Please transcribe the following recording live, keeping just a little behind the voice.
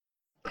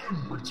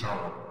Every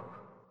town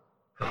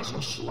has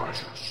a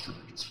slasher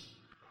street.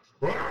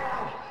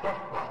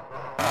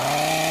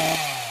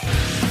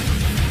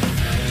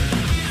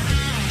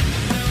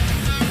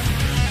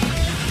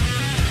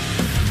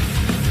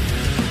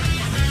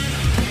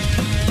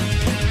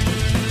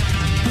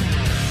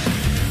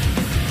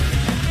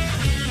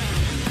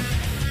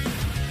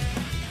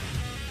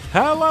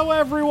 Hello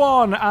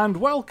everyone and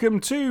welcome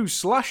to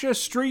Slasher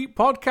Street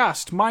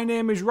Podcast. My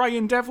name is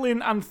Ryan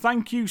Devlin and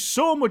thank you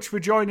so much for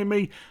joining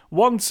me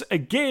once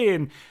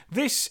again.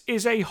 This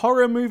is a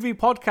horror movie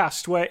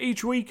podcast where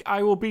each week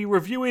I will be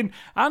reviewing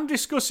and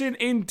discussing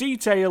in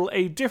detail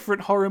a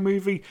different horror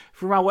movie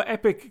from our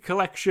epic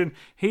collection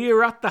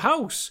here at the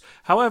house.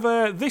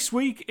 However, this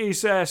week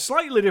is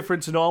slightly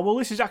different to normal.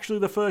 This is actually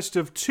the first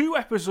of two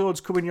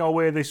episodes coming your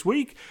way this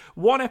week.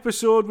 One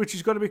episode which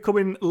is going to be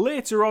coming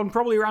later on,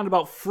 probably around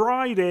about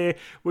Friday,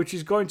 which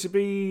is going to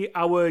be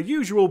our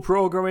usual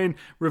programming,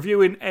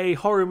 reviewing a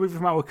horror movie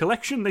from our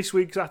collection. This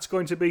week that's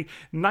going to be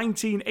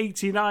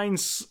 1989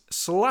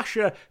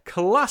 slasher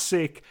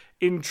classic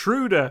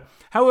Intruder.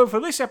 However, for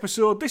this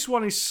episode, this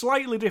one is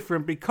slightly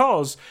different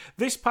because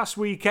this past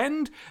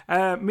weekend,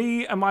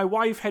 me and my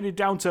wife headed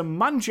down to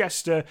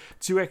Manchester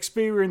to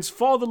experience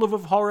For the Love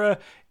of Horror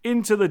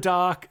Into the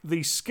Dark,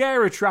 the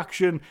scare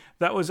attraction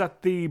that was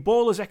at the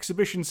Bowlers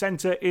Exhibition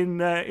Centre in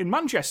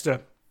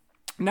Manchester.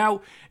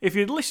 Now, if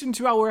you'd listened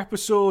to our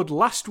episode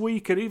last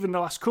week and even the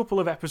last couple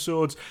of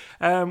episodes,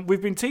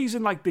 we've been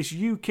teasing like this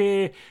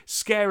UK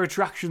scare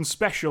attraction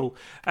special.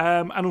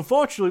 And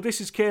unfortunately, this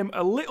has came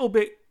a little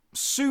bit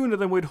sooner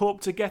than we'd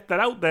hoped to get that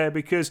out there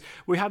because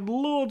we had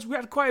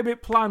quite a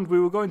bit planned. We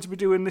were going to be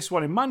doing this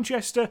one in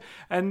Manchester,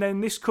 and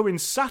then this coming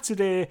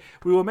Saturday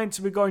we were meant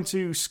to be going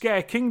to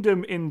Scare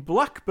Kingdom in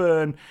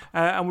Blackburn,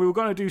 and we were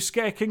going to do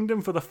Scare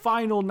Kingdom for the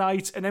final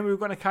night, and then we were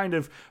going to kind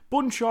of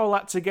bunch all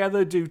that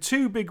together, do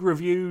two big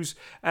reviews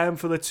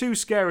for the two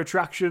scare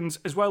attractions,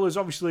 as well as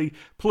obviously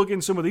plug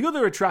in some of the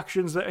other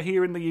attractions that are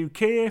here in the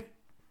UK.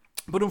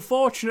 But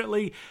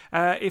unfortunately,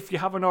 if you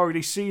haven't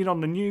already seen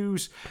on the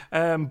news,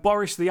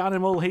 Boris the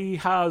Animal, he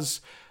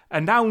has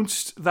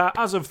announced that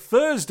as of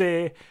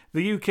Thursday,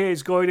 the UK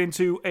is going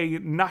into a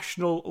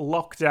national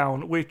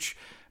lockdown, which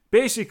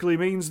basically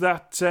means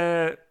that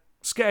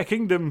Scare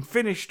Kingdom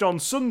finished on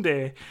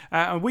Sunday,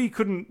 and we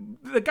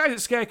couldn't. The guys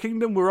at Scare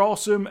Kingdom were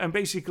awesome and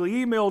basically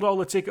emailed all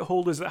the ticket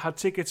holders that had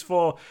tickets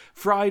for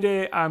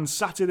Friday and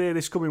Saturday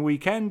this coming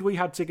weekend. We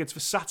had tickets for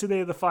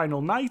Saturday, the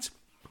final night.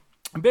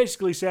 And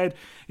basically said,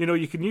 you know,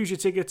 you can use your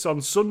tickets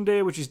on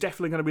Sunday, which is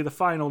definitely going to be the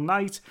final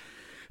night.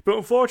 But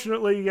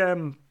unfortunately,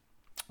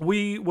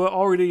 we were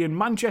already in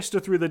Manchester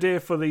through the day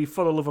for the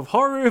For the Love of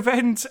Horror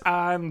event,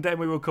 and then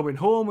we were coming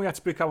home. We had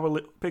to pick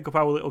up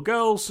our little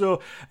girl, so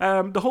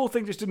the whole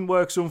thing just didn't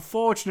work. So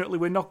unfortunately,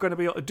 we're not going to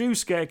be able to do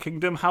Scare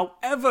Kingdom.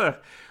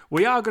 However,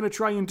 we are going to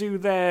try and do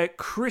their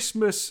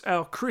Christmas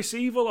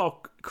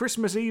Evil,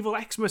 Xmas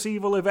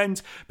Evil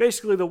event.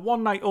 Basically the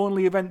one night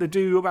only event they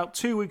do about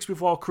 2 weeks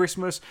before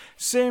Christmas.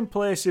 Same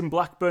place in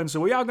Blackburn.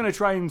 So we are going to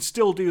try and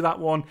still do that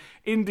one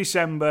in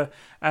December.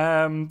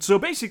 So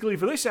basically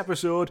for this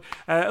episode,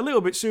 a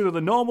little bit sooner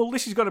than normal,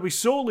 this is going to be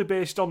solely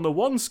based on the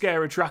one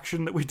scare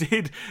attraction that we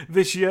did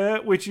this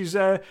year, which is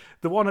the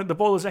one at the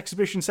Bowlers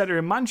Exhibition Centre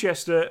in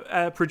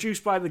Manchester,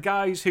 produced by the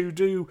guys who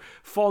do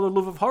For the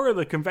Love of Horror,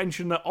 the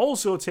convention that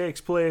also takes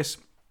place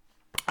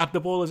at the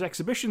Bowlers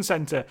Exhibition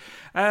Centre.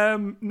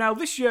 Now,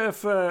 this year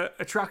for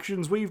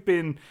attractions, we've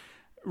been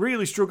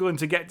really struggling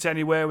to get to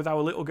anywhere with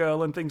our little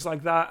girl and things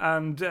like that,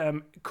 and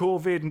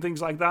COVID and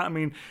things like that. I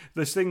mean,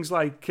 there's things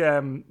like,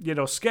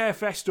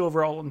 Scarefest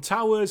over Alton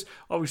Towers,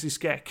 obviously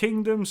Scare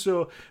Kingdom,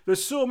 so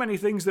there's so many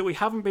things that we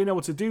haven't been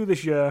able to do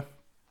this year.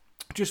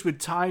 Just with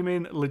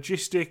timing,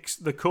 logistics,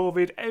 the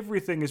COVID,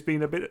 everything has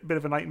been a bit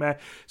of a nightmare.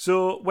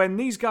 So when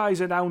these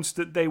guys announced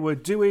that they were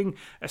doing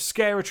a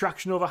scare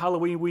attraction over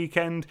Halloween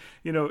weekend,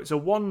 you know, it's a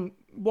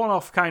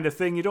one-off kind of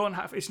thing.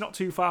 It's not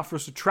too far for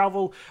us to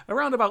travel,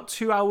 around about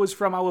 2 hours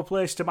from our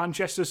place to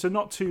Manchester, so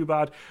not too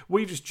bad.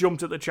 We just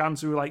jumped at the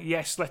chance. We were like,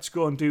 yes, let's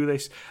go and do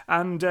this.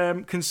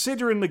 And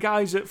considering the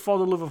guys at For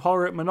the Love of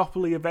Horror at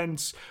Monopoly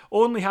events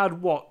only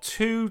had 2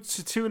 to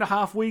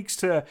 2.5 weeks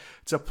to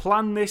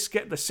plan this,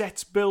 get the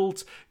sets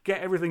built,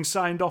 get everything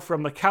signed off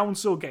from the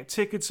council, get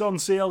tickets on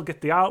sale,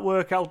 get the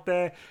artwork out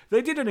there.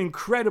 They did an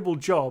incredible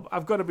job,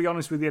 I've got to be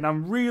honest with you, and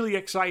I'm really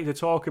excited to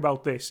talk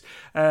about this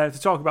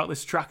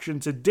attraction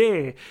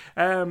today.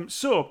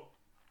 So,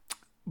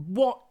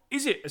 what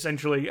is it,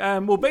 essentially?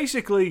 Well,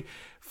 basically,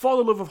 For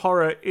the Love of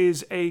Horror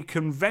is a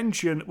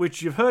convention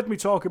which you've heard me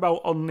talk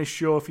about on this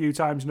show a few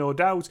times, no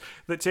doubt,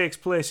 that takes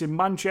place in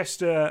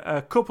Manchester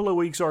a couple of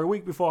weeks or a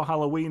week before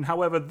Halloween.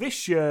 However,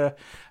 this year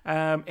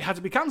it had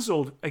to be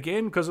cancelled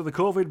again because of the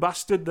COVID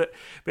bastard that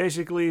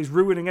basically is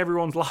ruining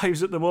everyone's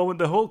lives at the moment.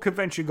 The whole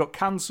convention got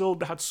cancelled.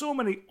 They had so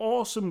many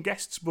awesome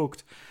guests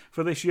booked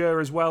for this year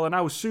as well, and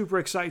I was super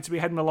excited to be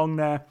heading along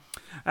there.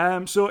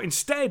 So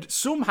instead,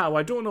 somehow,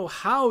 I don't know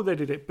how they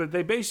did it, but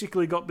they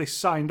basically got this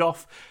signed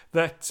off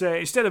that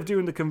instead of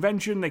doing the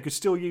convention, they could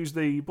still use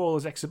the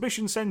Ballers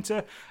Exhibition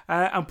Centre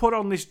and put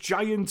on this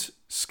giant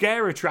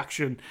scare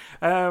attraction,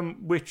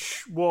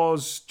 which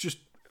was just,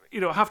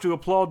 I have to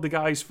applaud the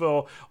guys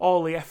for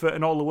all the effort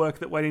and all the work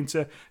that went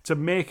into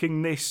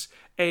making this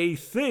a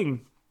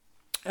thing.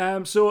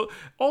 So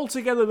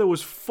altogether there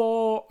was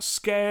 4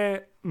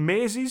 scare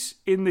mazes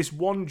in this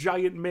one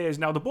giant maze.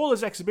 Now the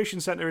Ballers Exhibition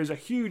Centre is a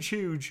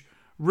huge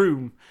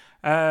room.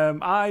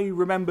 I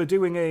remember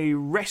doing a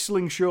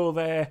wrestling show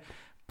there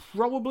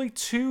probably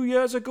 2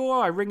 years ago.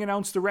 I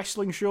ring-announced the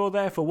wrestling show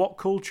there for What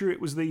Culture. It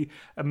was the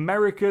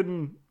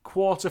American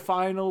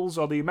quarterfinals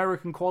or the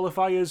American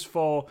qualifiers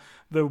for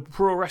the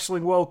Pro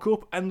Wrestling World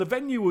Cup, and the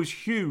venue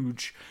was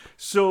huge.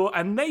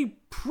 And they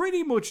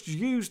pretty much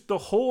used the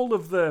whole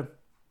of the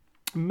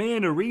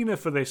main arena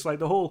for this, like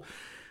the whole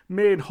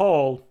main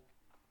hall,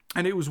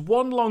 and it was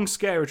one long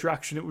scare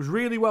attraction. It was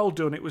really well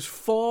done. It was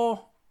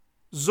 4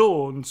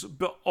 zones,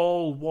 but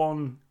all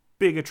one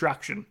big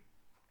attraction.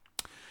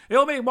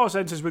 It'll make more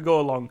sense as we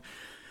go along.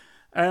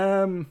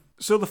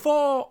 So the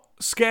 4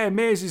 scare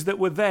mazes that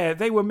were there,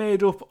 they were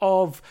made up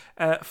of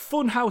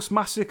Funhouse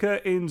Massacre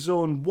in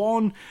Zone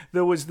 1,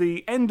 there was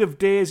the End of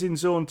Days in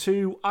Zone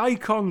 2,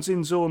 Icons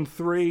in Zone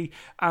 3,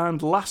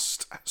 and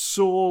Last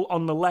Soul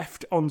on the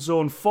left on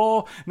Zone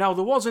 4. Now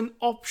there was an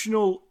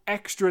optional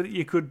extra that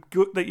you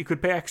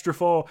could pay extra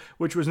for,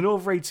 which was an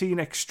over 18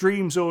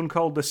 extreme zone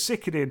called the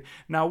Sickening.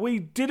 Now we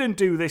didn't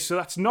do this, so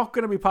that's not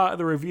going to be part of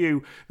the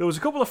review. There was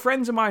a couple of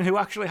friends of mine who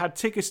actually had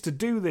tickets to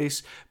do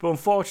this, but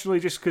unfortunately,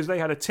 just because they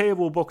had a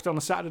table booked on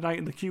a Saturday night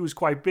and the queue was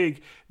quite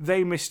big,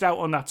 they missed out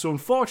on that. So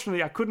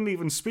unfortunately, I couldn't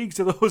even speak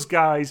to those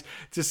guys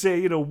to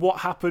say, what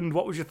happened,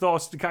 what was your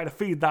thoughts, to kind of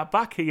feed that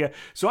back here.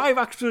 So I have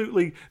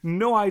absolutely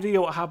no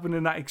idea what happened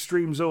in that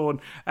extreme zone.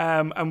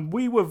 And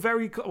we were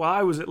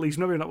I was, at least,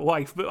 maybe not my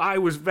wife, but I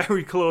was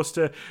very close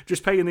to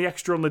just paying the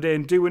extra on the day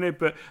and doing it.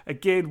 But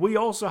again, we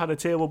also had a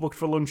table booked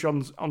for lunch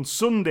on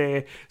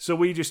Sunday,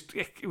 so it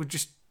would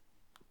just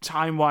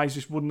time-wise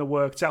just wouldn't have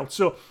worked out.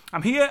 So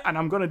I'm here and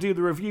I'm going to do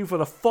the review for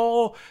the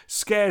 4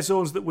 scare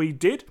zones that we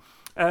did.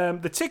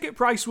 The ticket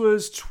price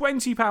was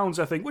 £20,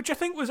 I think, which I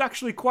think was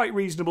actually quite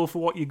reasonable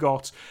for what you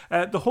got.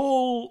 The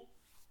whole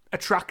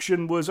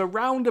attraction was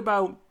around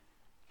about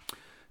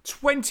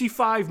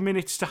 25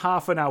 minutes to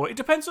half an hour. It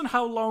depends on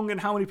how long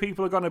and how many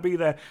people are going to be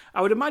there.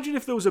 I would imagine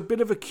if there was a bit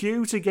of a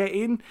queue to get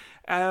in,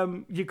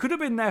 you could have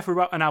been there for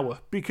about an hour,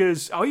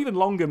 or even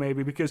longer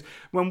maybe, because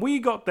when we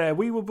got there,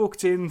 we were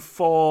booked in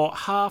for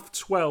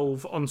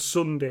 12:30 on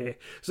Sunday.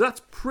 So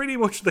that's pretty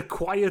much the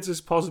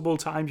quietest possible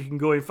time you can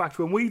go. In fact,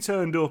 when we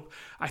turned up,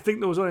 I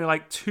think there was only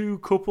like 2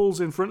 couples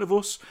in front of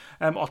us,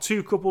 or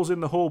 2 couples in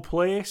the whole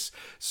place.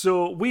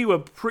 So we were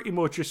pretty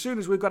much, as soon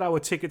as we got our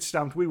ticket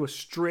stamped, we were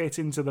straight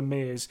into the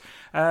maze.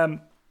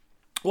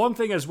 One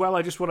thing as well,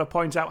 I just want to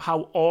point out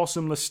how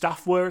awesome the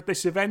staff were at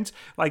this event.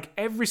 Like,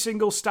 every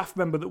single staff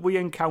member that we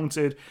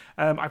encountered,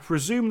 I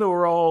presume they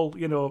were all,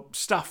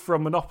 staff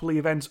from Monopoly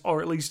events, or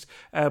at least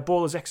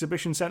Ballers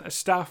Exhibition Centre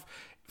staff.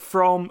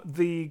 From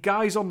the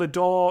guys on the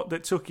door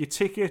that took your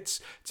tickets,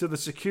 to the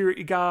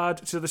security guard,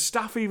 to the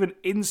staff even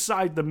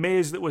inside the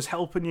maze that was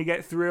helping you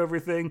get through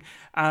everything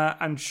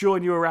and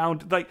showing you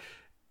around. Like,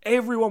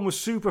 everyone was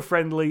super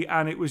friendly,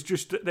 and they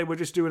were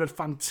just doing a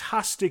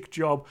fantastic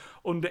job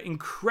under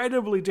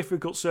incredibly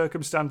difficult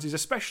circumstances,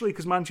 especially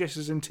because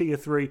Manchester's in Tier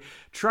 3,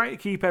 trying to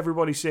keep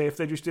everybody safe.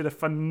 They just did a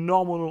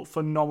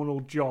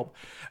phenomenal job.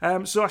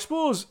 So I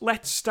suppose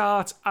let's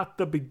start at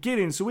the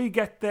beginning. So we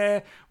get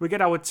there, we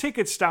get our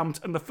ticket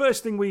stamped, and the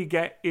first thing we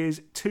get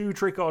is 2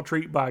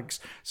 trick-or-treat bags.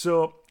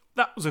 So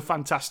that was a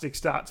fantastic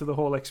start to the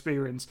whole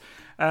experience.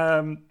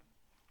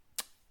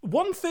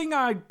 One thing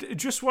I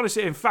just want to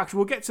say, in fact,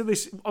 we'll get to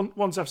this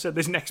once I've said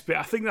this next bit.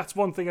 I think that's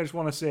one thing I just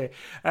want to say.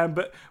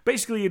 But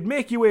basically, you'd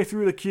make your way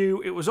through the queue.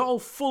 It was all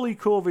fully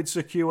COVID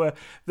secure.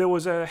 There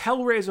was a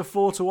Hellraiser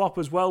photo op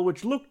as well,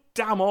 which looked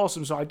damn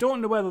awesome. So I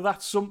don't know whether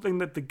that's something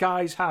that the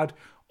guys had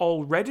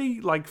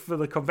already, like for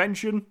the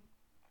convention.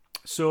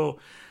 So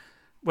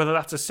whether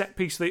that's a set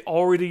piece they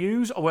already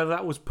use, or whether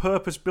that was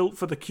purpose built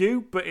for the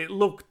queue, but it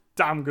looked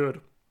damn good.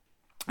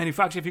 And in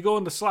fact, if you go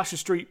on the Slasher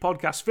Street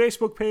Podcast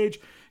Facebook page,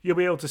 you'll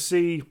be able to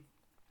see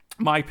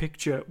my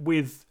picture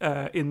with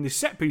in the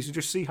set piece and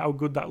just see how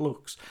good that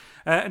looks.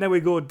 And then we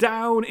go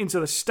down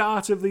into the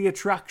start of the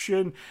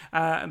attraction,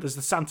 and there's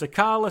the Santa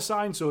Carla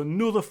sign, so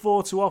another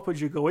photo op as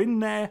you go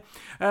in there.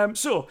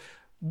 So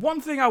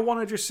one thing I want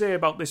to just say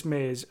about this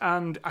maze,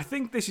 and I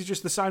think this is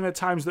just the sign of the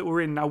times that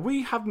we're in. Now,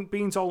 we haven't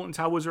been to Alton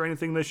Towers or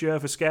anything this year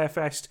for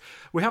Scarefest.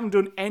 We haven't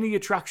done any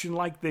attraction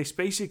like this,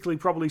 basically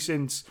probably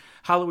since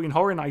Halloween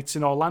Horror Nights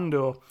in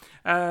Orlando.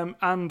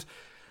 And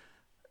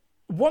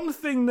one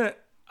thing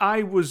that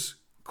I was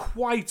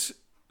quite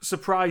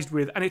surprised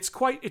with, and it's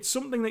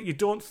something that you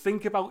don't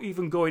think about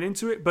even going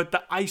into it, but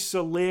the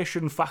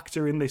isolation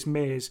factor in this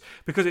maze,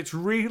 because it's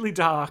really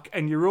dark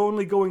and you're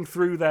only going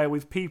through there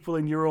with people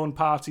in your own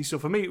party. So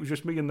for me, it was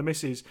just me and the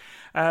missus.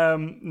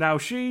 Now,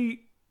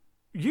 she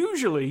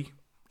usually,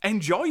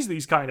 enjoys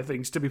these kind of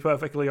things, to be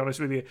perfectly honest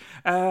with you,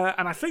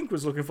 and I think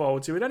was looking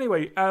forward to it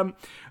anyway.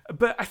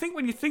 But I think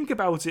when you think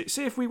about it,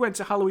 say if we went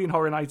to Halloween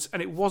Horror Nights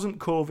and it wasn't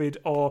COVID,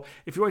 or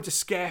if you went to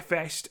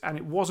Scarefest and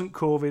it wasn't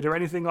COVID or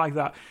anything like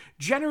that,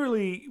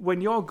 generally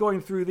when you're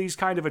going through these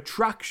kind of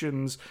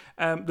attractions,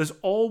 there's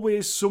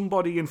always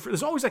somebody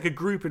there's always like a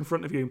group in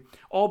front of you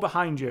or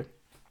behind you.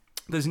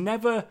 There's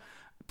never,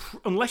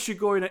 unless you're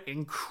going at an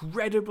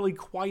incredibly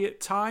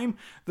quiet time,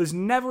 there's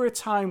never a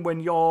time when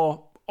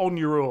you're on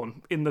your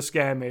own in the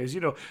scare maze.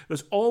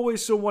 There's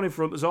always someone in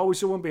front, there's always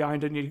someone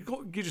behind, and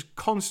you're just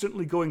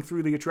constantly going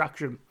through the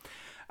attraction.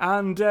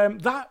 And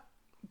that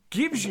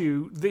gives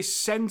you this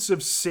sense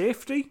of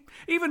safety.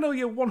 Even though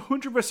you're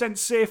 100%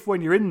 safe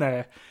when you're in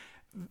there,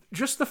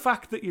 just the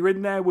fact that you're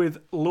in there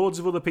with loads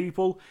of other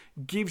people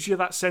gives you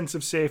that sense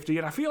of safety.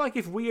 And I feel like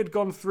if we had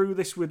gone through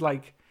this with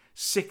like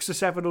 6 or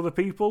 7 other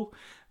people,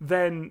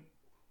 then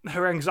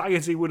her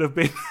anxiety would have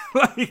been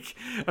like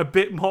a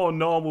bit more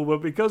normal.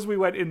 But because we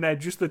went in there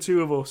just the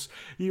two of us,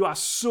 you are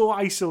so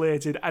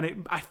isolated,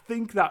 and I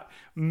think that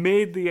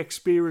made the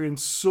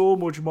experience so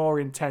much more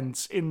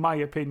intense, in my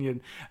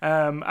opinion.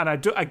 And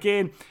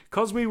again,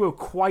 because we were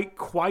quite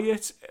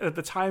quiet at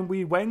the time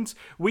we went,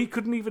 we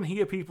couldn't even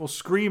hear people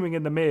screaming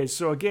in the maze.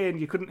 So again,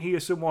 you couldn't hear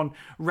someone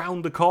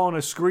round the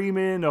corner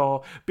screaming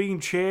or being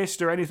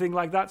chased or anything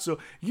like that. So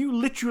you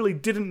literally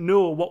didn't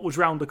know what was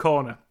round the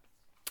corner.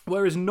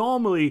 Whereas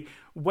normally,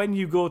 when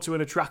you go to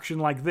an attraction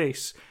like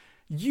this,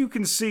 you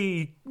can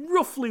see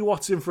roughly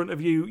what's in front of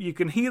you. You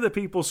can hear the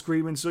people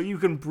screaming, so you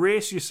can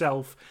brace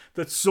yourself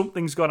that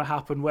something's going to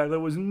happen, where there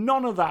was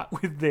none of that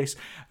with this.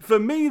 For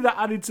me, that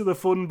added to the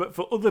fun, but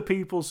for other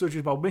people, such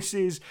as my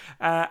missus,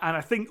 and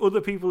I think other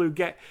people who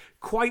get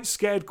quite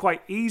scared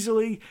quite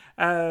easily,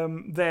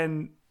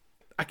 then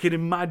I can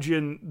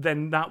imagine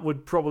then that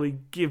would probably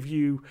give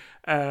you,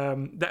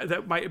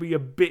 that might be a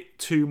bit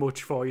too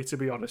much for you, to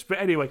be honest. But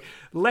anyway,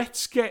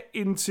 let's get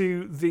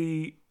into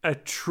the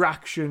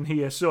attraction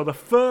here. So the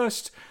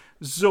first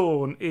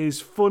zone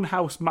is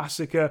Funhouse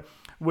Massacre,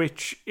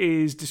 which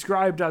is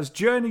described as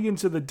journey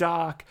into the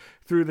dark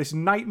through this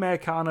nightmare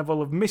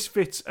carnival of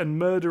misfits and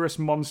murderous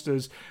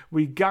monsters.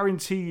 We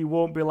guarantee you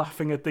won't be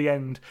laughing at the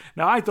end.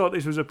 Now, I thought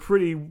this was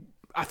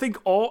I think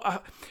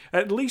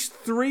at least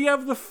 3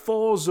 of the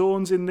 4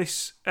 zones in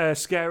this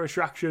scare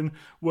attraction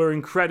were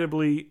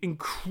incredibly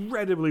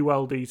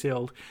well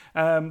detailed.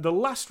 The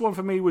last one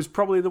for me was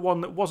probably the one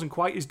that wasn't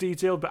quite as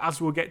detailed, but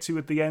as we'll get to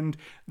at the end,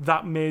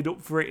 that made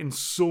up for it in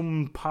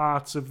some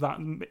parts of that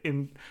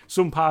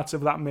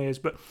maze.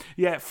 But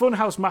yeah,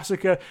 Funhouse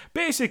Massacre,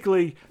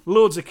 basically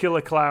loads of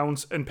killer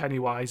clowns and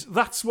Pennywise.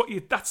 That's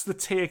the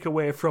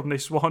takeaway from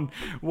this one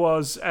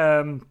was,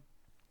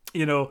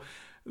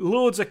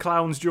 loads of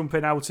clowns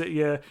jumping out at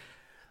you,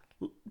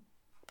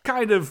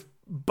 kind of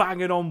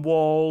banging on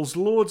walls,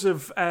 loads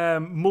of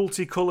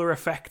multicolour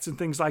effects and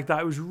things like that.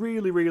 It was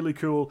really, really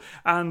cool.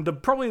 And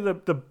probably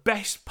the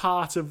best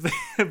part of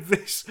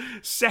this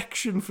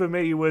section for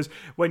me was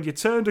when you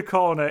turned a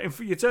corner. If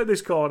you turn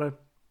this corner,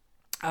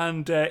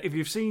 and if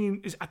you've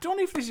seen, I don't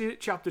know if this is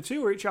Chapter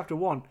 2 or Chapter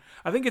 1.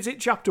 I think it's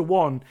Chapter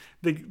 1.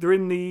 They're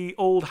in the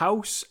old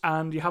house,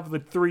 and you have the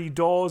 3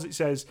 doors. It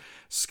says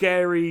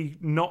scary,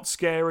 not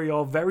scary,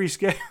 or very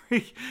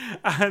scary.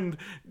 And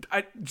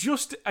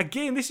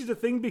again, this is the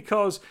thing,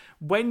 because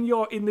when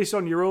you're in this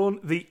on your own,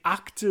 the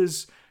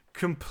actors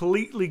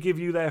completely give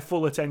you their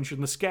full attention.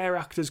 The scare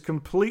actors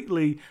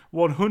completely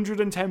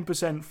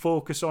 110%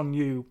 focus on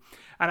you.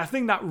 And I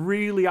think that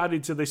really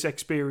added to this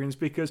experience,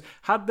 because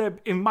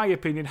in my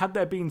opinion, had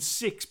there been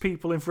 6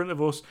 people in front of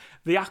us,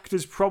 the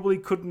actors probably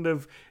couldn't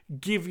have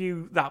give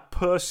you that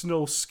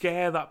personal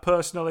scare, that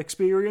personal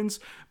experience.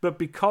 But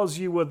because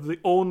you were the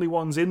only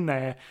ones in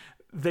there,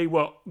 they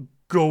were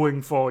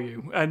going for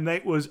you, and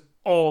it was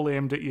all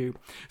aimed at you.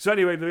 So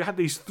anyway, they had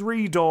these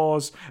 3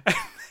 doors,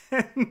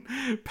 and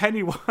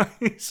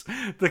Pennywise,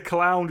 the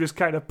clown, just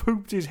kind of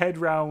pooped his head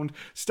round,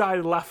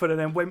 started laughing, and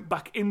then went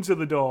back into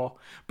the door.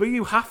 But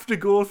you have to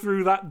go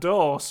through that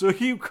door, so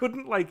you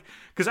couldn't,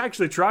 because I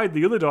actually tried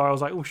the other door. I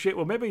was like, oh shit,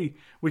 well maybe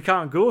we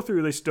can't go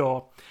through this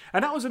door.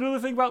 And that was another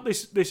thing about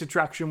this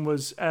attraction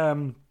was,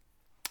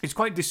 it's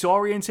quite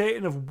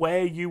disorientating of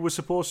where you were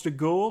supposed to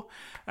go,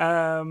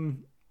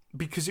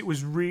 because it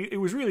was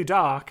really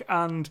dark,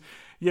 and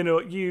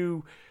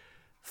you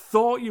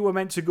thought you were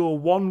meant to go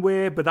one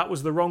way, but that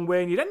was the wrong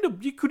way, and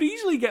you could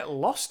easily get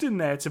lost in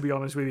there, to be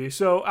honest with you.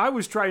 So I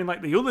was trying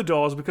the other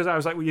doors, because I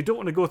was like, well, you don't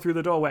want to go through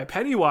the door where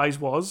Pennywise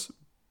was,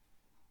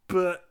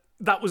 but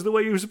that was the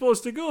way you were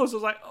supposed to go. So I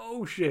was like,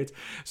 oh shit.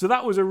 So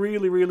that was a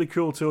really, really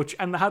cool touch.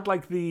 And they had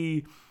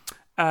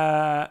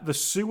the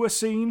sewer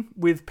scene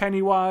with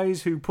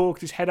Pennywise, who poked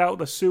his head out of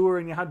the sewer,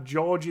 and you had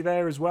Georgie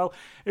there as well.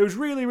 It was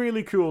really,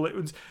 really cool.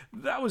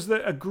 That was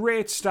a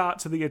great start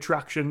to the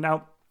attraction.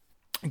 Now,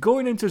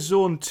 going into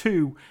Zone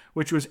 2,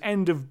 which was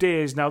End of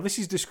Days. Now, this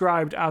is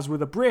described as,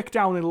 with a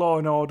breakdown in law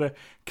and order,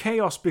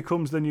 chaos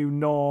becomes the new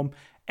norm.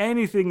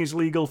 Anything is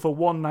legal for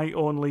one night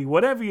only.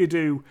 Whatever you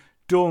do,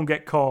 don't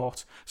get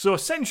caught. So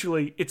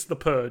essentially, it's the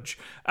Purge.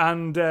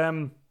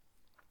 And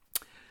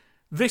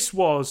This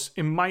was,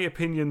 in my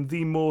opinion,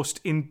 the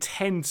most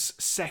intense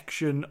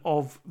section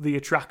of the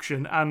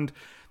attraction, and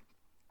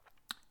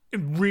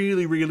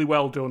really, really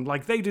well done.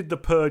 Like, they did The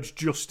Purge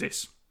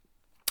justice.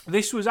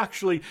 This was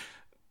actually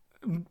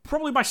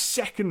probably my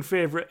second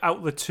favourite out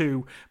of the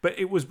two, but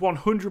it was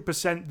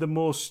 100% the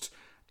most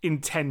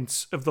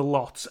intense of the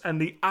lot. And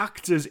the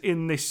actors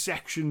in this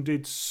section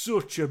did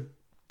such a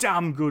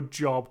damn good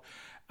job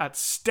at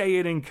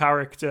staying in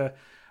character.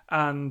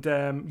 And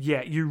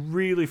you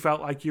really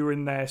felt like you were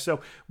in there.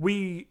 So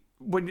when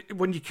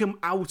you come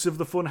out of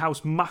the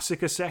Funhouse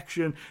Massacre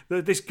section,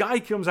 this guy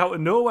comes out of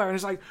nowhere and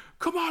is like,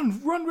 come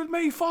on, run with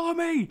me, follow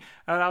me.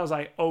 And I was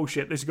like, oh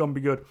shit, this is going to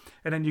be good.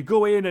 And then you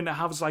go in and it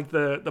has like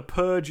the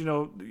Purge,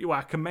 you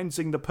are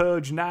commencing the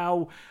Purge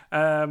now,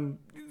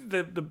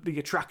 the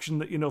attraction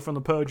that, from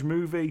the Purge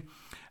movie.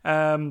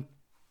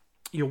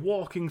 You're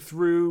walking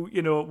through,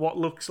 what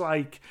looks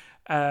like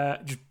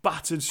just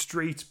battered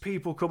streets,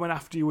 people coming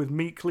after you with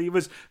meat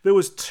cleavers. There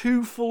was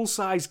 2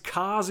 full-size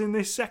cars in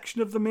this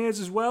section of the maze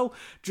as well,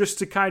 just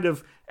to kind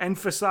of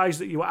emphasize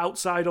that you were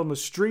outside on the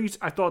street.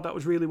 I thought that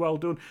was really well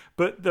done.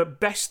 But the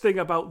best thing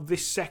about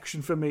this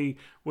section for me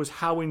was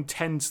how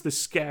intense the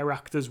scare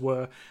actors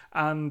were.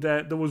 And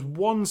there was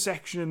one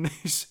section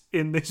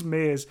in this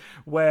maze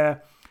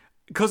where,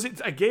 because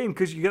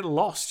you get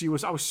lost,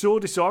 I was so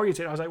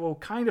disoriented. I was like, well,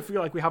 kind of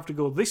feel like we have to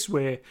go this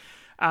way.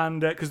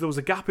 And because there was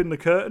a gap in the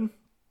curtain,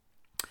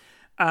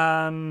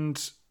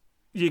 and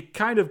you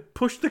kind of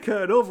pushed the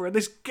curtain over, and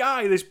this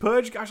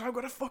Purge guy, I'm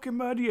going to fucking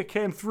murder you,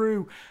 came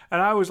through, and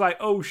I was like,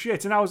 oh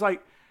shit, and I was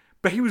like,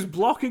 but he was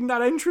blocking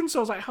that entrance. I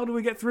was like, how do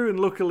we get through? And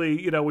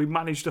luckily, we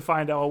managed to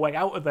find our way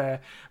out of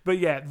there. But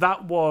yeah,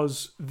 that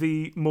was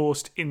the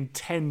most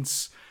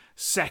intense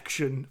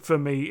section for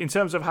me in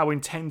terms of how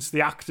intense the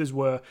actors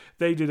were.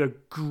 They did a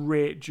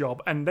great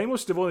job, and they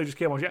must have only just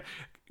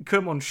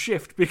come on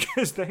shift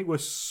because they were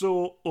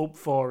so up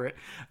for it.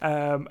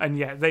 And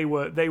yeah, they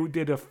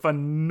did a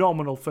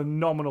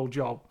phenomenal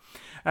job.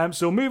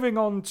 So moving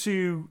on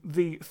to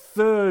the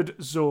third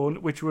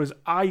zone, which was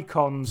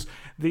Icons.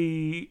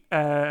 The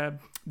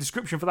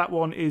description for that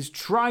one is: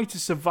 try to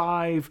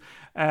survive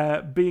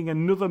being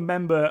another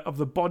member of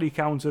the body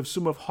count of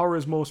some of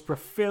horror's most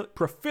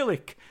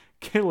prolific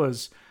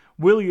killers.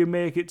 Will you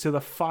make it to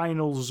the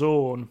final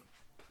zone?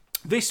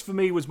 This, for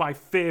me, was my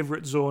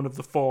favourite zone of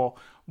the 4,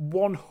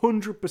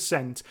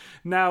 100%.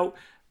 Now,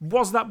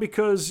 was that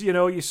because,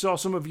 you saw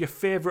some of your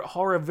favourite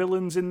horror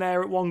villains in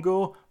there at one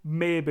go?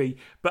 Maybe.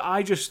 But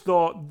I just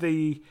thought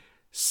the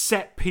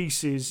set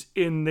pieces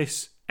in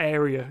this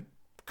area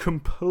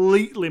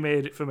completely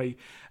made it for me.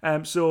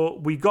 So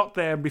we got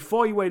there, and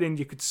before you went in,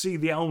 you could see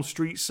the Elm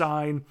Street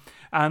sign,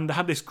 and they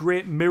had this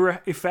great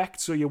mirror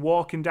effect. So you're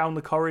walking down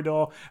the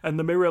corridor, and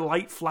the mirror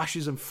light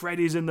flashes, and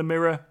Freddy's in the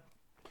mirror.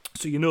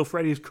 So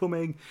Freddy's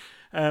coming.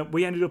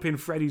 We ended up in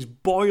Freddy's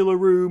boiler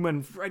room,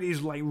 and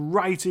Freddy's like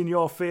right in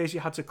your face. You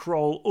had to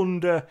crawl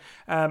under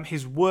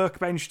his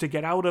workbench to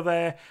get out of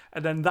there,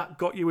 and then that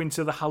got you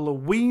into the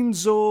Halloween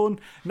zone.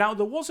 Now,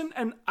 there wasn't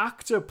an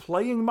actor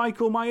playing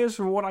Michael Myers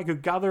from what I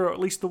could gather, or at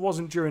least there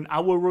wasn't during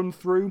our run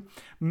through.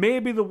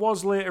 Maybe there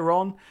was later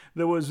on.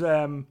 There was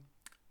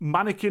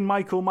mannequin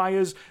Michael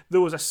Myers. There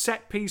was a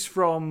set piece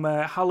from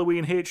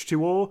Halloween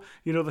H2O,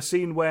 the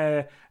scene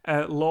where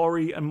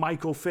Laurie and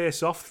Michael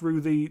face off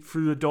through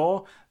the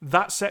door.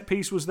 That set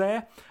piece was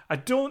there. I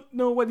don't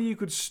know whether you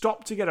could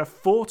stop to get a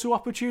photo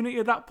opportunity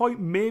at that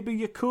point. Maybe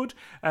you could.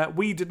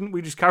 We didn't.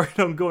 We just carried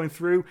on going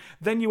through.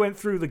 Then you went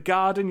through the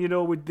garden,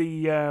 with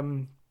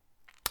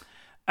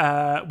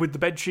the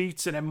bed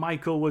sheets, and then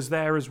Michael was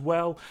there as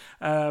well.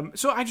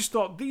 So I just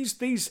thought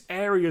these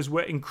areas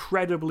were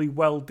incredibly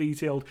well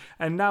detailed.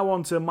 And now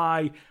on to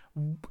my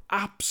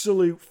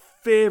absolute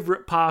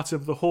favourite part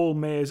of the whole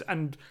maze,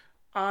 and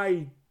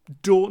I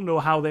don't know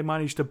how they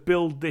managed to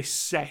build this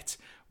set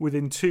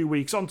within 2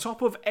 weeks, on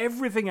top of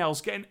everything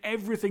else, getting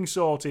everything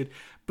sorted.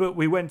 But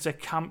we went to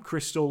Camp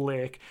Crystal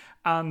Lake,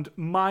 and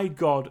my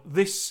God,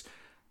 this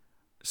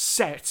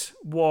set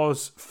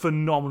was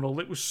phenomenal.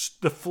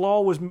 The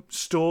floor was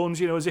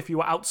stones, as if you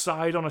were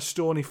outside on a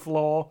stony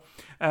floor.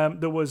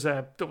 There was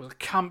a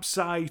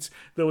campsite.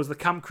 There was the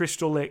Camp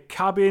Crystal Lake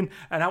cabin,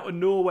 and out of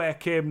nowhere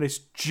came this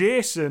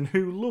Jason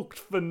who looked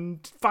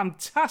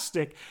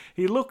fantastic.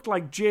 He looked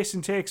like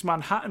Jason Takes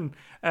Manhattan.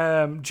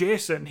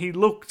 Jason, he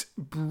looked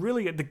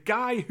brilliant. The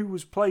guy who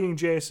was playing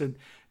Jason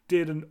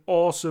did an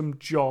awesome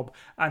job,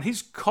 and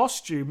his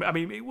costume,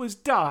 it was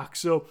dark,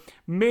 so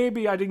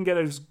maybe I didn't get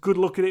a good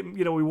look at it.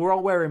 We were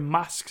all wearing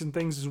masks and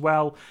things as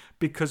well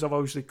because of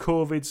obviously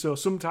COVID, so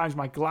sometimes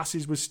my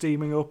glasses were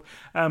steaming up,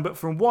 but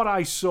from what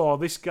I saw,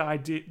 this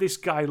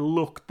guy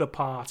looked the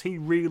part. He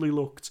really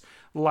looked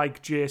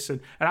like Jason,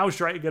 and I was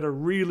trying to get a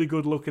really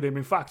good look at him.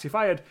 In fact,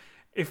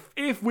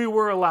 if we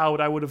were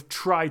allowed, I would have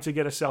tried to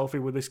get a selfie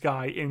with this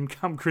guy in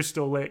Camp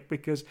Crystal Lake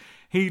because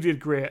he did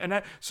great.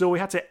 And so we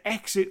had to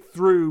exit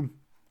through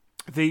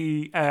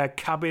the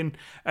cabin,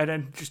 and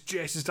then just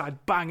Jason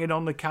started banging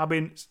on the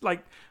cabin. It's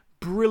like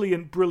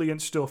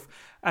brilliant stuff.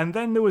 And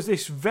then there was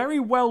this very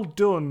well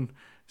done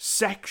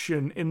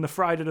section in the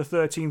Friday the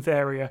 13th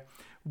area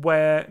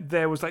where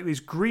there was like these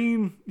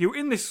green, you were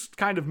in this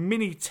kind of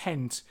mini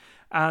tent,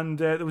 and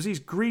there was these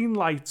green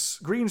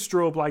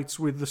strobe lights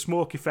with the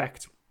smoke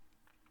effect.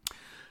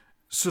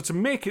 So to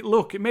make it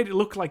made it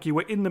look like you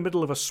were in the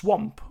middle of a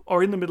swamp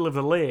or in the middle of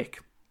a lake.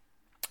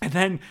 And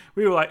then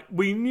we were like,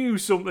 we knew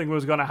something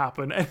was going to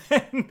happen. And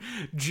then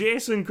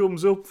Jason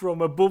comes up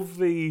from above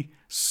the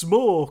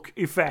smoke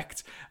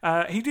effect.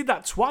 He did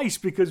that twice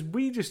because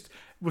we just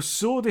were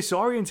so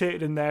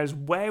disorientated in there as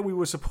where we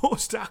were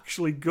supposed to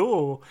actually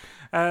go.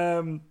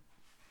 By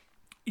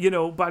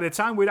the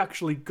time we'd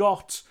actually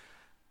got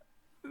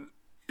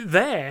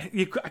there,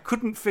 I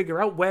couldn't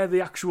figure out where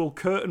the actual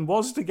curtain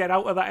was to get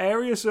out of that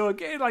area. So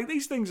again, like,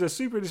 these things are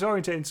super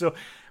disorientating. So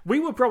we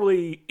were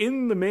probably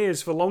in the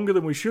maze for longer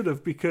than we should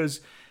have,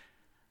 because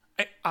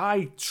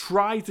I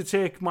tried to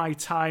take my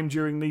time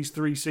during these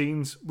 3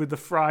 scenes with the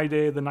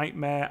Friday, the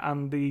Nightmare,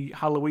 and the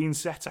Halloween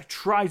sets. I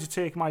tried to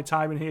take my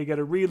time in here, get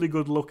a really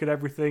good look at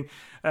everything.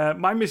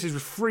 My missus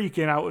was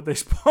freaking out at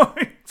this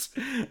point.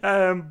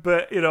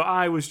 But,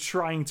 I was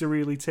trying to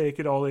really take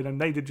it all in, and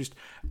they did just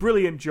a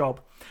brilliant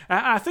job.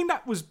 I think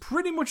that was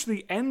pretty much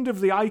the end of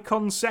the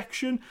icon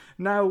section.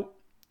 Now,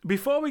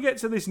 before we get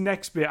to this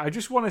next bit, I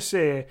just want to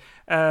say...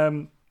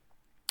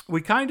 we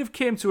kind of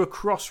came to a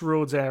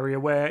crossroads area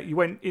where you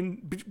went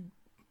in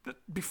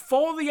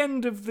before the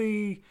end of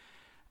the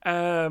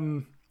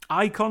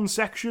icon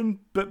section,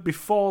 but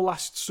before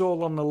Last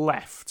Soul on the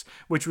left,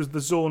 which was the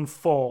Zone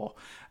 4.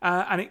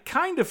 And it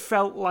kind of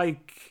felt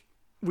like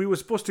we were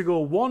supposed to go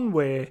one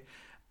way,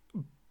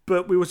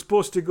 but we were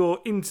supposed to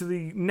go into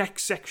the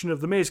next section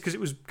of the maze because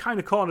it was kind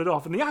of cornered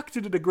off. And the actor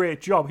did a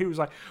great job. He was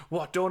like,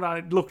 "What, don't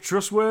I look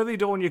trustworthy?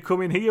 Don't you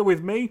come in here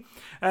with me?"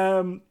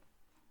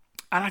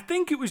 And I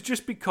think it was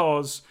just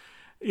because,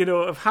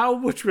 of how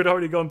much we'd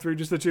already gone through,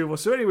 just the two of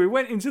us. So anyway, we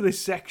went into this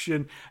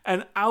section,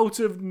 and out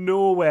of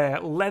nowhere,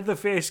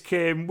 Leatherface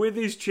came with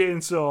his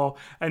chainsaw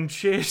and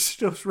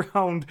chased us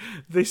around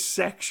this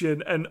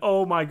section. And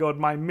oh my God,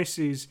 my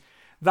missus,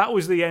 that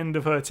was the end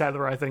of her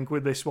tether, I think,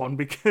 with this one,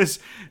 because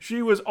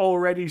she was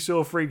already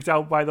so freaked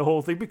out by the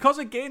whole thing. Because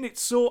again,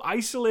 it's so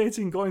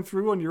isolating going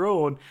through on your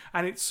own,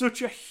 and it's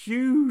such a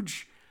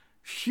huge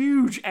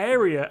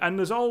area, and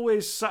there's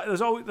always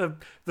the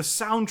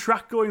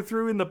soundtrack going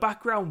through in the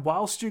background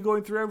whilst you're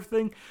going through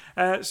everything.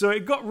 So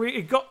it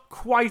got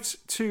quite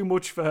too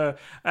much for her.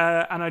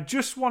 And I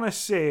just want to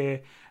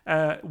say,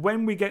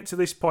 when we get to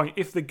this point,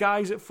 if the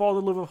guys at For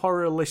the Love of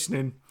Horror are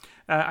listening,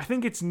 I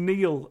think it's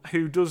Neil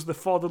who does the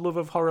For the Love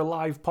of Horror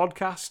live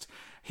podcast.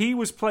 He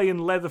was playing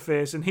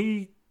Leatherface, and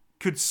he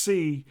could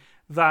see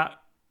that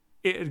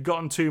it had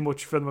gotten too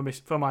much for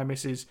my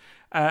missus.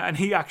 And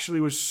he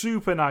actually was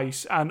super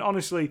nice. And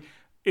honestly,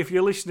 if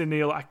you're listening,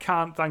 Neil, I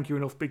can't thank you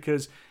enough,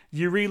 because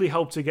you really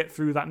helped to get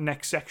through that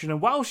next section. And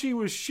while she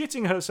was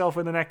shitting herself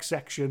in the next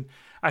section,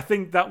 I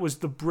think that was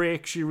the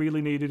break she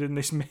really needed in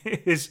this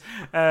maze.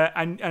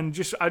 I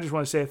just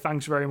want to say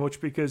thanks very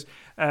much, because,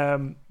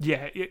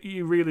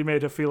 you really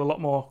made her feel a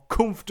lot more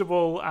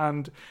comfortable.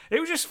 And it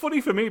was just funny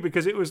for me,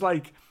 because it was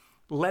like,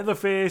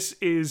 Leatherface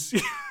is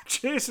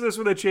chasing us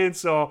with a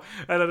chainsaw,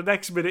 and at the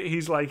next minute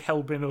he's like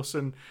helping us,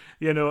 and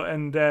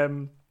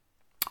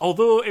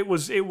although it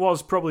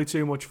was probably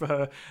too much for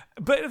her.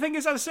 But the thing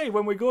is, as I say,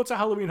 when we go to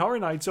Halloween Horror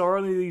Nights or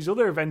any of these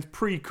other events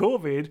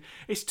pre-COVID,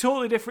 it's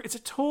totally different. It's a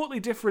totally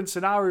different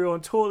scenario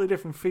and totally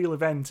different feel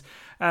event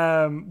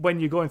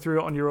when you're going through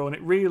it on your own.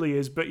 It really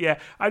is. But yeah,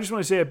 I just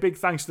want to say a big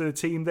thanks to the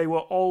team. They were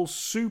all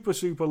super,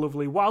 super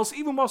lovely. Whilst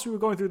we were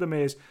going through the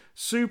maze,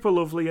 super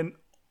lovely. And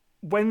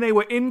when they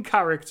were in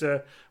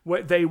character,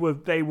 they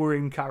were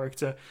in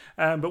character.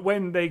 But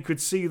when they could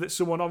see that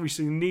someone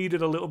obviously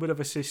needed a little bit of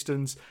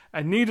assistance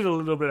and needed a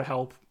little bit of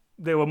help,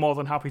 they were more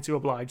than happy to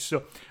oblige.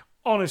 So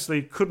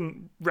honestly,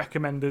 couldn't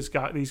recommend these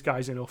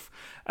guys enough.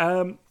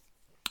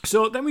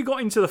 So then we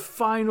got into the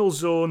final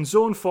zone,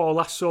 Zone 4,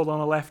 Last Soul on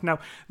the left. Now,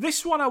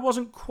 this one I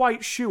wasn't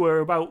quite sure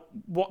about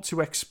what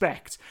to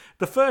expect.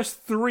 The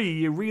first 3,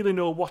 you really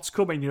know what's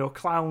coming,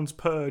 clowns,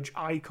 purge,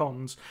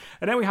 icons.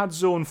 And then we had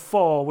Zone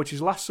 4, which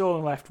is Last Soul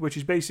on the left, which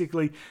is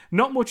basically,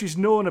 not much is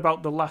known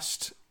about the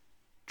last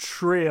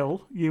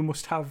trail you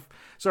must have.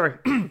 Sorry,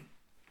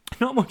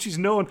 not much is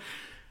known.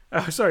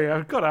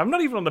 I'm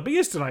not even on the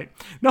beers tonight.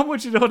 Not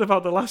much is known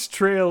about the last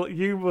trail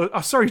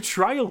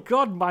trial.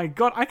 God, my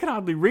God, I can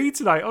hardly read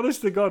tonight.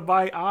 Honest to God,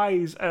 my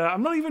eyes.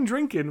 I'm not even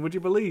drinking, would you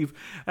believe?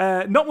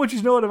 Not much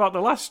is known about the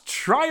last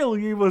trial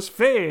you must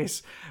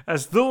face,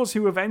 as those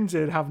who have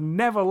entered have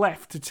never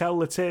left to tell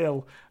the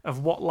tale of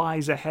what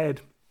lies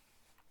ahead.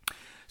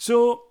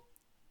 So,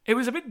 it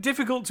was a bit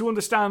difficult to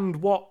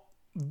understand what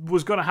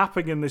was going to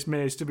happen in this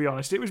maze, to be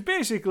honest. It was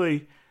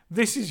basically...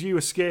 this is you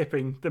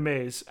escaping the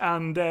maze.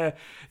 And I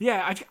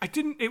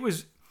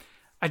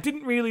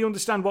didn't really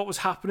understand what was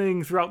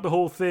happening throughout the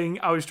whole thing.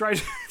 I was trying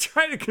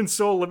trying to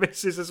console the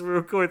missus as we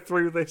were going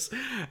through this.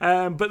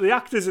 But the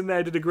actors in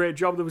there did a great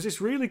job. There was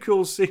this really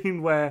cool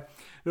scene where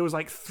there was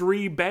like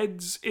 3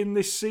 beds in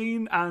this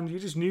scene, and you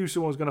just knew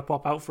someone was going to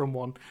pop out from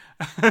one.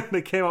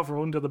 They came out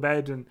from under the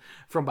bed and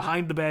from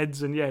behind the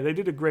beds, and yeah, they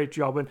did a great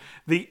job. And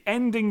the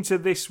ending to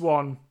this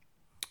one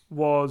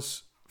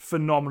was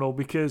phenomenal,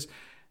 because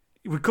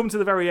we come to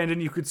the very end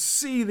and you could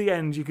see the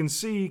end. You can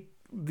see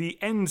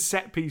the end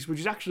set piece, which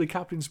is actually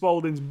Captain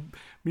Spaulding's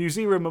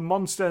Museum of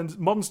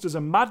Monsters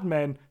and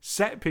Madmen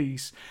set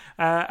piece,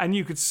 and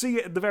you could see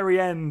it at the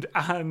very end,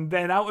 and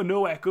then out of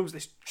nowhere comes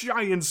this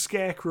giant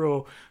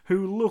scarecrow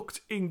who looked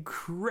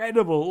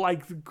incredible.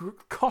 Like, the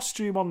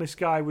costume on this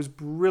guy was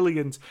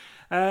brilliant,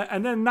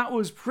 and then that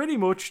was pretty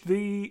much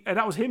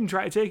that was him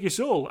trying to take your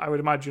soul, I would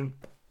imagine.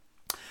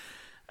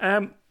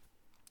 And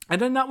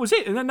then that was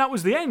it, and then that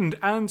was the end,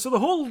 and so the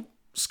whole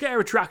scare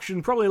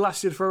attraction probably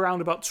lasted for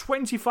around about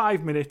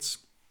 25 minutes.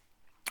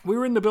 We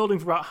were in the building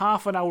for about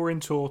half an hour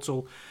in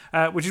total,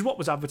 which is what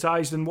was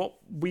advertised and what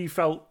we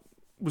felt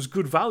was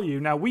good value.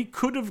 Now, we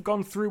could have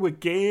gone through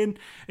again.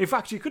 In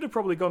fact, you could have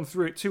probably gone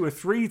through it 2 or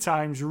 3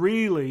 times,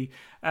 really.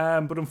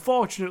 But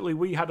unfortunately,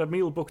 we had a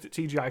meal booked at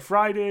TGI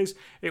Fridays.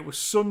 It was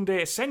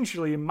Sunday,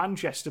 essentially in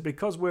Manchester,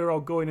 because we're all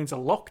going into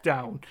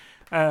lockdown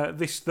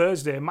this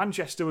Thursday.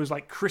 Manchester was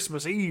like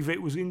Christmas Eve.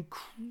 It was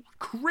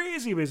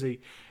crazy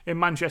busy in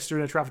Manchester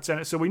in the Trafford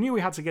Centre. So we knew we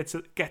had to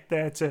get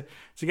there to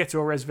get to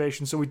our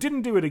reservation. So we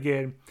didn't do it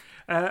again.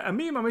 And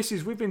me and my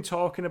missus, we've been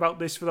talking about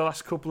this for the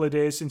last couple of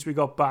days since we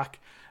got back.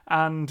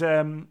 And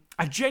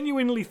I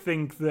genuinely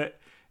think that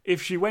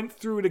if she went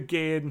through it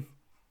again,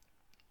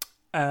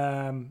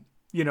 knowing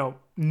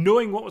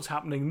what was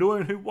happening,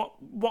 knowing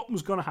what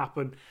was going to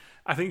happen,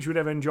 I think she would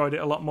have enjoyed it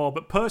a lot more.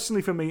 But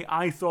personally for me,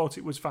 I thought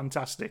it was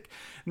fantastic.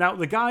 Now,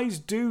 the guys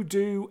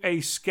do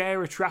a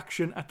scare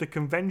attraction at the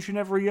convention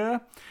every year.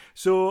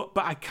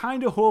 But I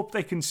kind of hope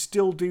they can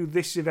still do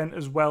this event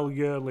as well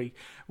yearly.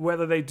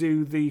 Whether they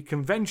do the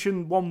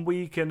convention one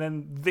week and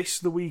then this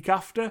the week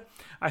after.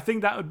 I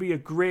think that would be a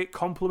great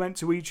complement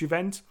to each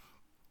event.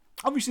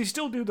 Obviously,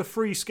 still do the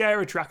free scare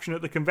attraction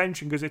at the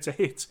convention because it's a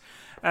hit.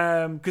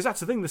 Because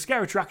that's the thing, the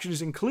scare attraction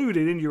is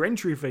included in your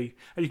entry fee.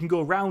 And you can go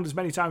around as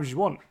many times as you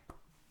want.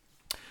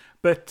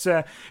 But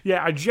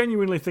I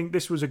genuinely think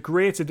this was a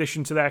great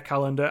addition to their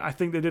calendar. I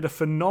think they did a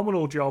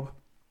phenomenal job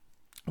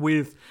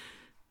with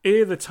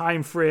the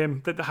time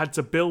frame that they had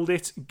to build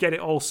it, get it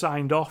all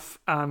signed off,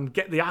 and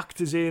get the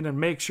actors in and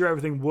make sure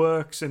everything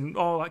works and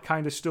all that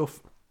kind of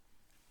stuff.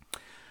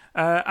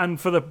 And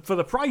for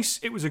the price,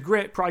 it was a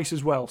great price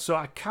as well. So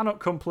I cannot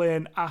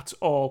complain at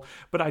all.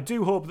 But I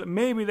do hope that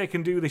maybe they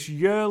can do this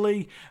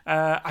yearly.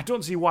 I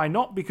don't see why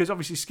not, because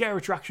obviously scare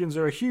attractions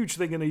are a huge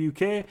thing in the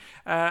UK.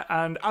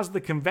 And as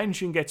the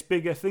convention gets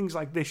bigger, things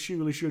like this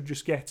surely should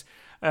just get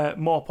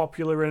more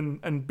popular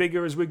and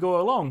bigger as we go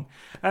along.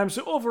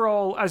 So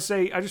overall, I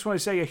just want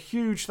to say a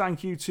huge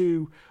thank you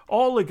to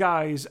all the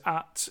guys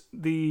at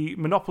the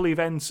Monopoly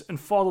events and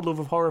For the Love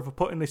of Horror for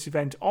putting this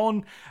event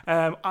on.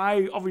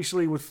 I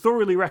obviously would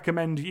thoroughly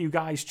recommend you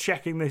guys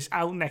checking this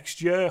out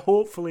next year.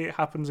 Hopefully it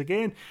happens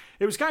again.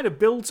 It was kind of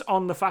built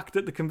on the fact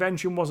that the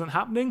convention wasn't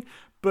happening,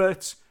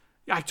 but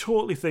I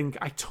totally think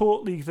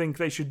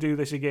they should do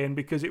this again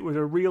because it was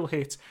a real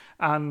hit,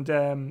 and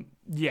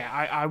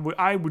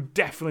I would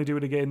definitely do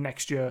it again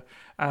next year.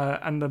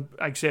 And like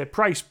I say,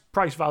 price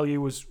value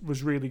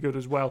was really good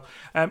as well.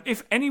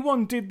 If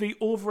anyone did the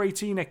over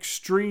 18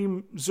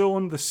 extreme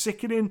zone, the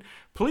sickening,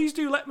 please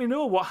do let me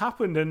know what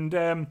happened, and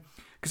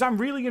because I'm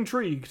really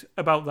intrigued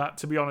about that,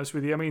 to be honest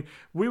with you. I mean,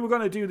 we were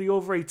going to do the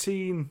over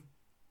 18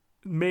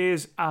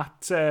 maze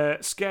at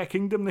Scare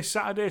Kingdom this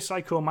Saturday,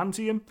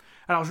 Psychomantium,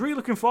 and I was really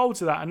looking forward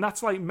to that, and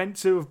that's like meant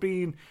to have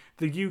been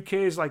the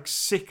UK's like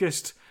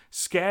sickest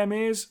scare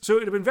maze, so it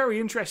would have been very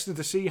interesting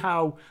to see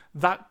how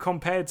that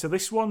compared to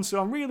this one.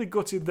 So I'm really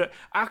gutted that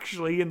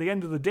actually in the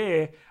end of the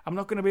day I'm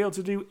not going to be able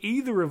to do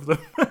either of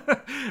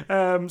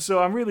them. So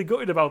I'm really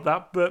gutted about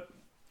that, but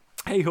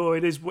hey ho,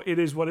 it is what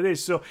it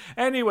is. So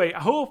anyway, I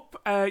hope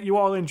you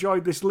all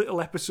enjoyed this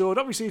little episode.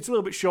 Obviously, it's a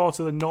little bit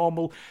shorter than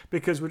normal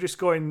because we're just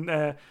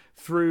going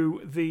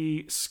through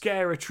the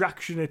scare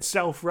attraction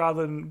itself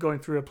rather than going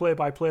through a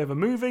play-by-play of a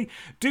movie.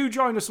 Do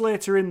join us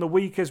later in the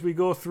week as we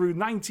go through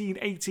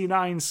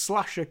 1989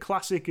 slasher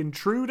classic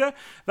Intruder.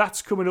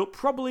 That's coming up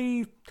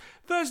probably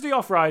Thursday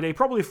or Friday.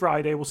 Probably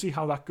Friday. We'll see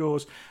how that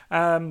goes.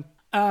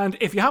 And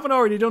if you haven't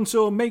already done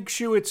so, make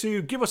sure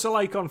to give us a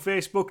like on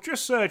Facebook.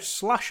 Just search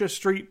Slasher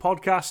Street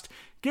Podcast.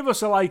 Give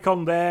us a like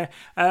on there.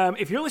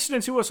 If you're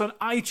listening to us on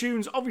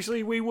iTunes,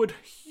 obviously we would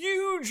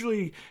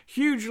hugely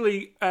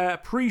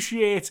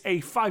appreciate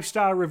a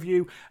 5-star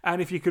review.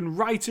 And if you can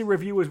write a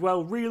review as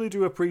well, really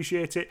do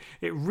appreciate it.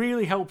 It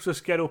really helps us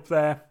get up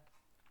there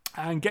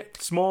and get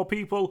some more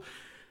people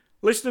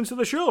listening to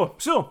the show.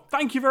 So,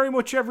 thank you very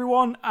much,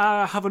 everyone.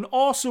 Have an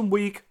awesome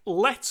week.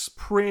 Let's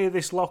pray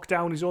this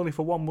lockdown is only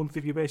for 1 month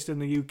if you're based in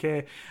the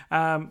UK.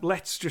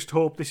 Let's just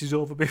hope this is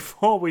over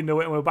before we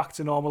know it and we're back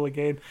to normal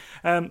again.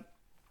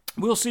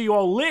 We'll see you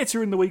all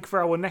later in the week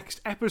for our next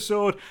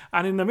episode.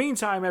 And in the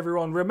meantime,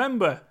 everyone,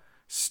 remember,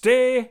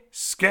 stay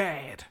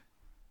scared.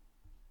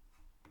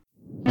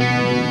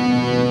 Can't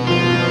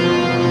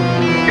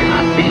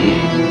be.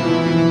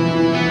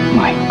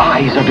 My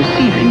eyes are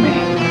deceiving me.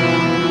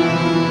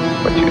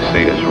 What you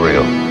see is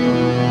real.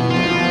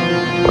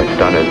 What's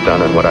done is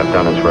done, and what I've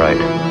done is right.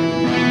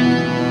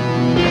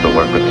 It's the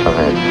work of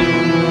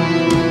science.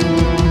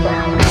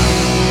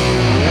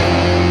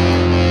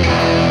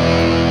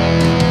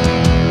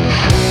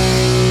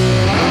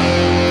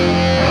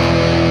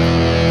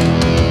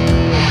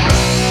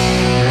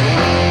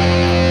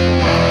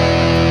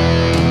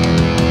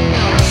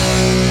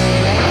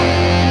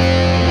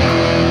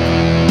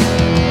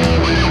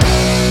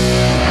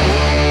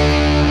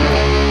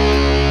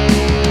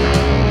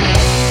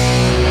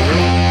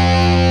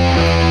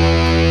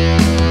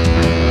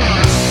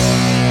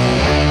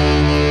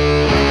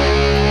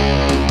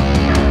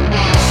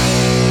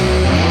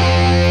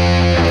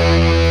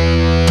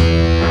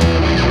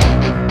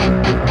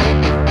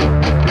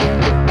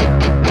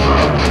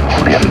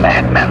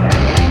 Madman.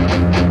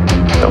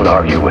 Don't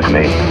argue with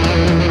me.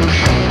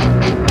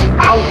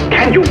 How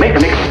can you make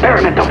an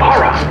experiment of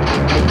horror?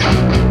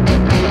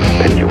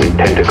 Then you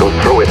intend to go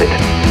through with it?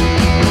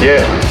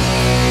 Yes.